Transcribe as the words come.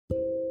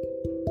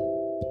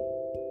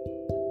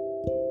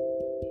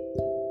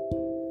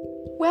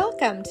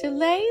Welcome to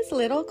Lay's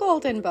Little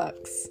Golden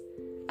Books.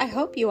 I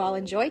hope you all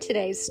enjoy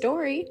today's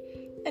story,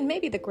 and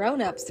maybe the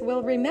grown-ups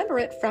will remember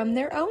it from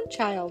their own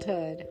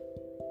childhood.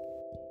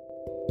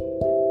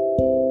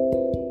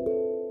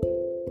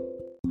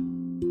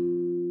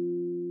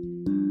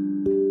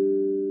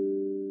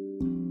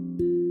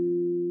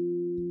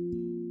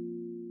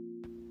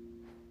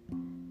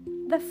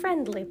 The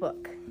Friendly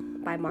Book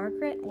by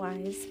Margaret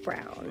Wise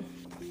Brown.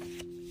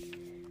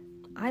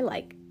 I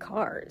like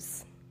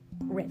cars.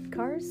 Red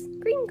cars,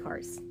 green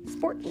cars,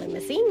 sport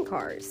limousine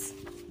cars.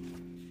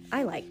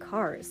 I like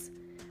cars.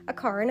 A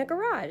car in a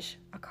garage,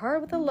 a car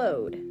with a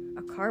load,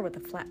 a car with a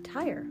flat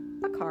tire,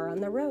 a car on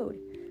the road.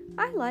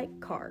 I like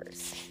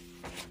cars.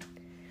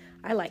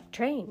 I like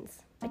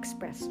trains,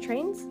 express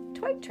trains,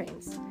 toy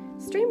trains,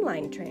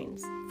 streamlined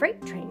trains,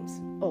 freight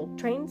trains, old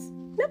trains,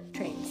 milk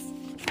trains.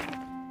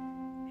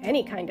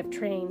 Any kind of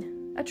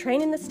train. A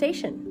train in the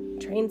station,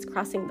 trains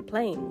crossing the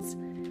plains,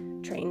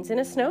 trains in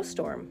a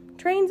snowstorm,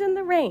 trains in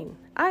the rain.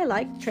 I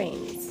like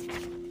trains.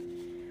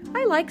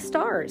 I like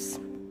stars.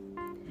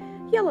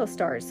 Yellow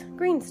stars,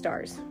 green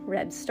stars,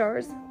 red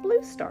stars,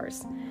 blue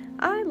stars.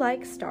 I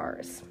like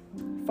stars.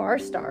 Far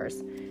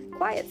stars,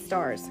 quiet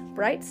stars,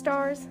 bright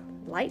stars,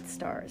 light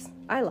stars.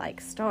 I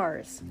like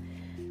stars.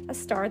 A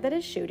star that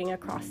is shooting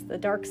across the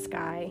dark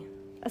sky.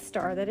 A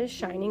star that is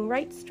shining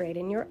right straight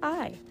in your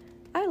eye.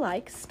 I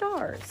like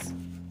stars.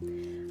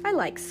 I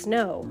like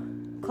snow.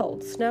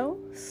 Cold snow,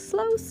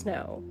 slow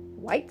snow,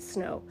 white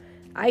snow,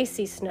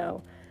 icy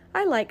snow.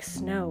 I like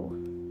snow.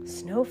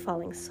 Snow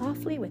falling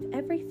softly with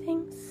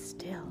everything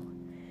still.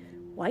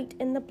 White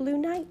in the blue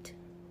night,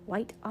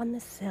 white on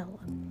the sill.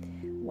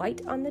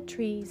 White on the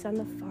trees on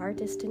the far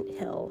distant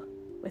hill.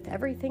 With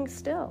everything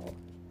still,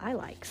 I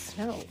like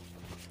snow.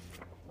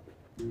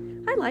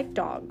 I like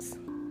dogs.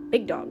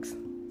 Big dogs,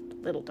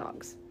 little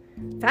dogs,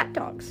 fat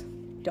dogs,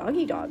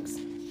 doggy dogs,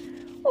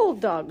 old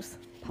dogs,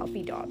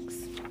 puppy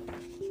dogs.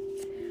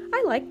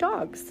 I like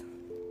dogs.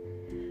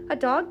 A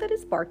dog that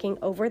is barking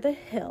over the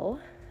hill,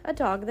 a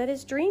dog that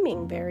is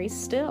dreaming very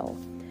still,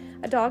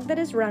 a dog that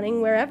is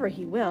running wherever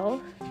he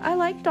will. I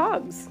like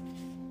dogs.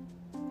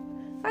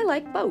 I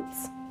like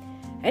boats.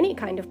 Any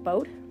kind of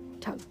boat,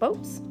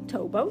 tugboats,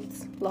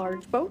 towboats,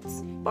 large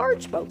boats,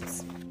 barge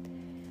boats,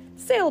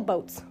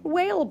 sailboats,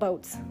 whale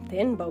boats,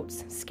 thin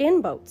boats,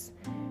 skin boats,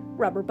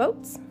 rubber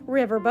boats,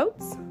 river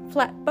boats,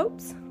 flat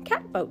boats,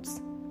 cat boats,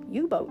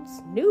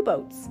 U-boats, new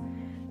boats,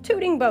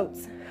 tooting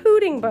boats,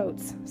 hooting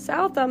boats,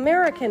 South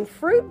American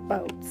fruit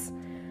boats,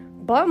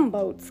 bum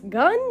boats,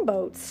 gun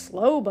boats,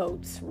 slow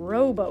boats,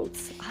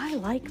 rowboats. I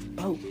like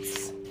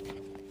boats.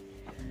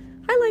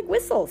 I like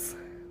whistles,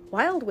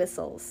 wild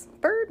whistles,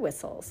 bird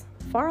whistles,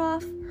 far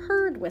off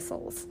herd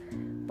whistles,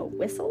 boat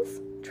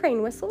whistles,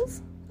 train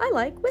whistles. I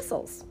like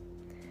whistles.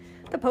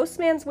 The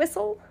postman's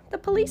whistle, the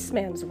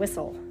policeman's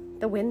whistle,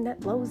 the wind that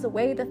blows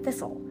away the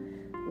thistle,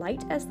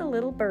 light as the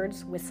little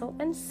birds whistle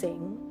and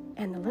sing,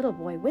 and the little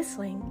boy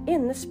whistling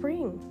in the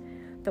spring,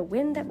 the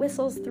wind that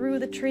whistles through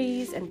the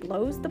trees and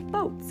blows the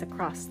boats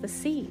across the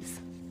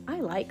seas.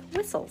 I like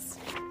whistles.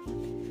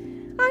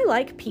 I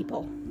like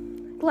people.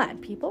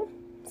 Glad people,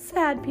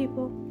 sad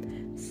people,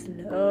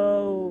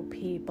 slow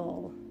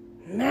people,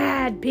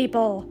 mad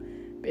people,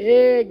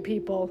 big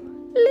people,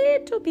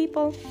 little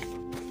people.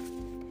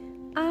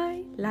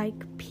 I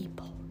like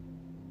people.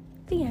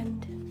 The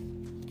end.